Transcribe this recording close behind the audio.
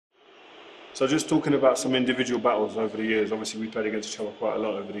So just talking about some individual battles over the years, obviously we played against each other quite a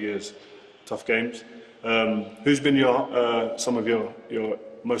lot over the years, tough games. Who's been some of your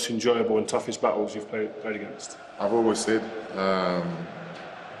most enjoyable and toughest battles you've played against? I've always said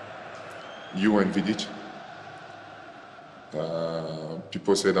you and Vidic.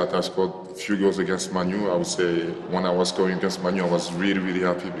 People say that I scored a few goals against Manu. I would say when I was scoring against Manu, I was really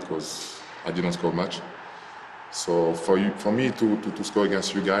happy because I didn't score much. So for me to score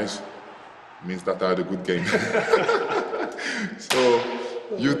against you guys means that I had a good game. So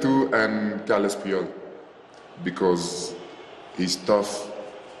you two and Carles Puyol, because he's tough,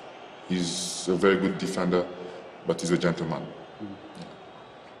 he's a very good defender, but he's a gentleman.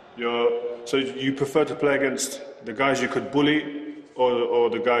 So you prefer to play against the guys you could bully, or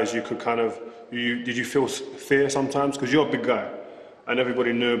the guys you could kind of? Did you feel fear sometimes? Because you're a big guy, and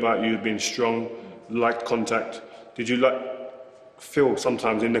everybody knew about you being strong, liked contact. Did you feel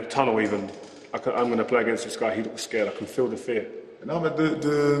sometimes in the tunnel even? I'm going to play against this guy. He looks scared. I can feel the fear. No, but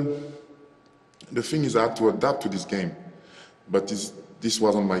the thing is, I had to adapt to this game. But this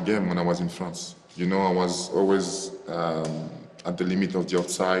wasn't my game when I was in France. You know, I was always at the limit of the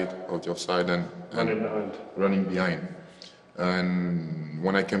offside, and running behind. And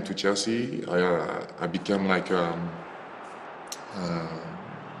when I came to Chelsea, I became like a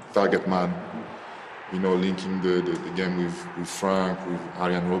target man. You know, linking the game with Frank, with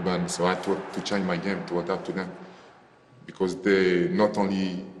Arjen Robben. So I had to change my game to adapt to them, because they not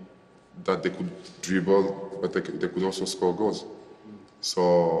only that they could dribble, but they could also score goals.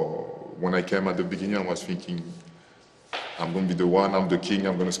 So when I came at the beginning, I was thinking, I'm going to be the one, I'm the king,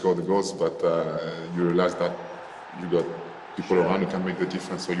 I'm going to score the goals, but you realize that you got people around who can make the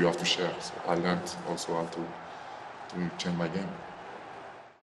difference, so you have to share. So I learned also how to change my game.